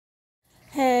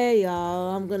Hey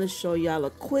y'all, I'm gonna show y'all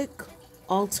a quick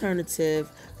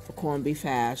alternative for corned beef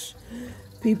hash.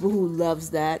 People who loves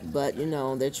that, but you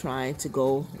know, they're trying to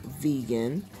go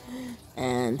vegan.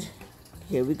 And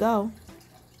here we go.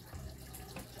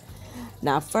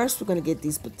 Now first we're gonna get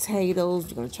these potatoes,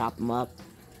 we're gonna chop them up.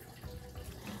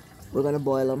 We're gonna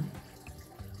boil them.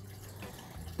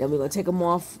 Then we're gonna take them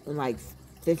off in like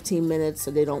 15 minutes so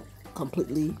they don't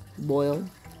completely boil.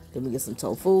 Then we get some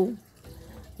tofu.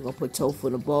 We're gonna put tofu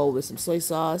in a bowl with some soy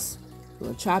sauce. We're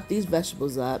gonna chop these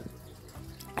vegetables up,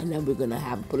 and then we're gonna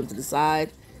put them to the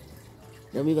side.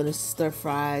 Then we're gonna stir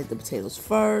fry the potatoes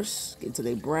first, get until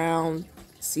they brown,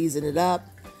 season it up.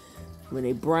 When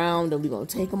they brown, then we're gonna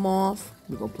take them off.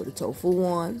 We're gonna put the tofu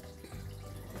on.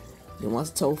 Then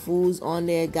once the tofu's on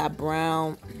there, got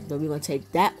brown, then we're gonna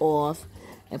take that off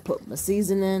and put my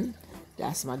seasoning.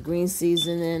 That's my green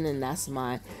seasoning, and that's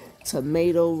my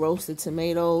roasted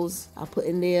tomatoes I put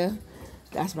in there.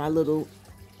 That's my little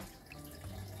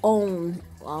own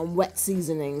wet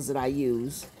seasonings that I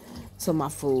use to my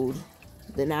food.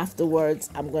 Then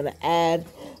afterwards, I'm gonna add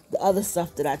the other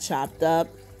stuff that I chopped up,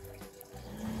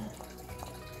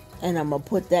 and I'm gonna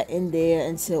put that in there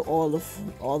until all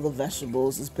the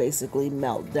vegetables is basically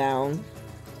melt down.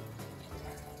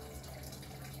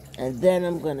 And then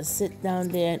I'm gonna sit down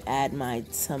there and add my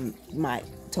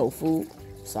tofu.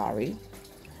 Sorry.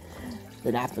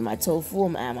 Then after my tofu,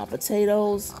 I'm gonna add my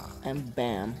potatoes, and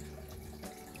bam.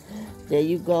 There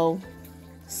you go.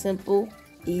 Simple,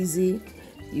 easy.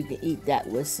 You can eat that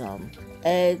with some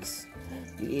eggs.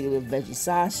 You can eat it with veggie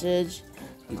sausage.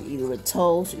 You can eat it with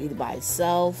toast. You eat it by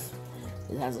itself.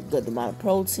 It has a good amount of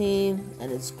protein,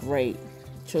 and it's great.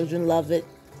 Children love it.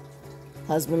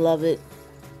 Husband love it.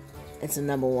 It's a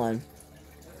 #1.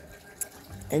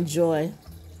 Enjoy.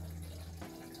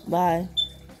 Bye.